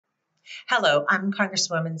Hello, I'm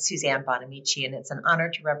Congresswoman Suzanne Bonamici, and it's an honor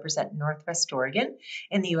to represent Northwest Oregon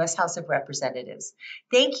in the U.S. House of Representatives.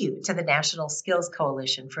 Thank you to the National Skills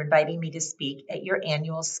Coalition for inviting me to speak at your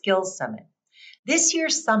annual Skills Summit. This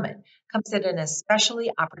year's summit comes at an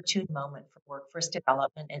especially opportune moment for workforce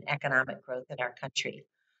development and economic growth in our country.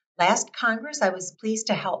 Last Congress, I was pleased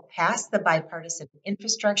to help pass the Bipartisan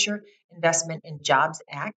Infrastructure Investment in Jobs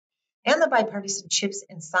Act and the Bipartisan CHIPS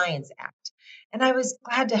and Science Act. And I was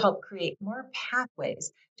glad to help create more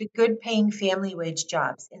pathways to good paying family wage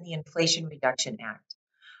jobs in the Inflation Reduction Act.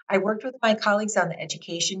 I worked with my colleagues on the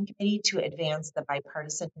Education Committee to advance the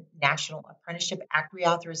Bipartisan National Apprenticeship Act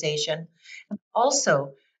reauthorization and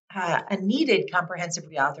also a needed comprehensive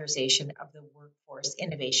reauthorization of the Workforce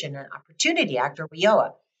Innovation and Opportunity Act, or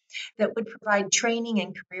WIOA, that would provide training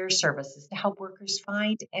and career services to help workers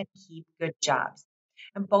find and keep good jobs.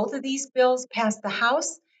 And both of these bills passed the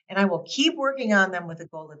House, and I will keep working on them with the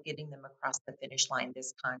goal of getting them across the finish line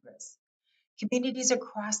this Congress. Communities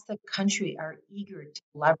across the country are eager to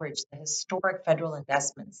leverage the historic federal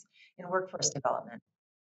investments in workforce development.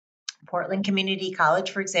 Portland Community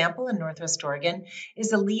College, for example, in Northwest Oregon,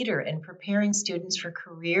 is a leader in preparing students for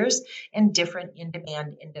careers in different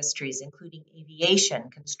in-demand industries, including aviation,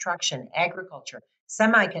 construction, agriculture,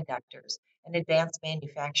 semiconductors, and advanced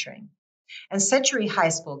manufacturing. And Century High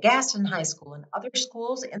School, Gaston High School, and other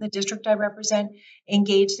schools in the district I represent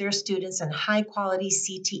engage their students in high-quality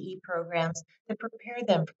CTE programs that prepare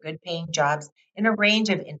them for good-paying jobs in a range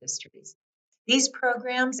of industries. These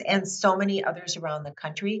programs and so many others around the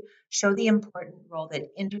country show the important role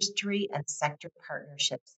that industry and sector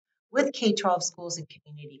partnerships with K-12 schools and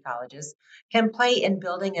community colleges can play in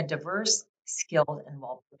building a diverse, skilled, and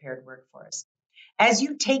well-prepared workforce. As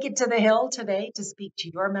you take it to the Hill today to speak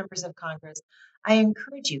to your members of Congress, I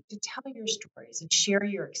encourage you to tell your stories and share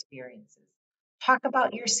your experiences. Talk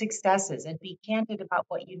about your successes and be candid about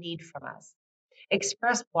what you need from us.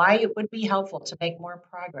 Express why it would be helpful to make more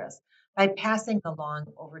progress by passing the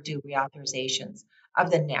long overdue reauthorizations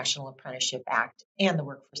of the National Apprenticeship Act and the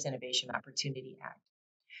Workforce Innovation Opportunity Act.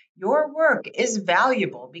 Your work is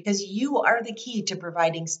valuable because you are the key to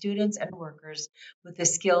providing students and workers with the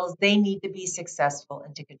skills they need to be successful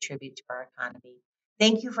and to contribute to our economy.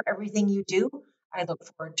 Thank you for everything you do. I look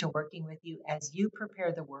forward to working with you as you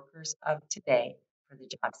prepare the workers of today for the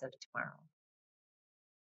jobs of tomorrow.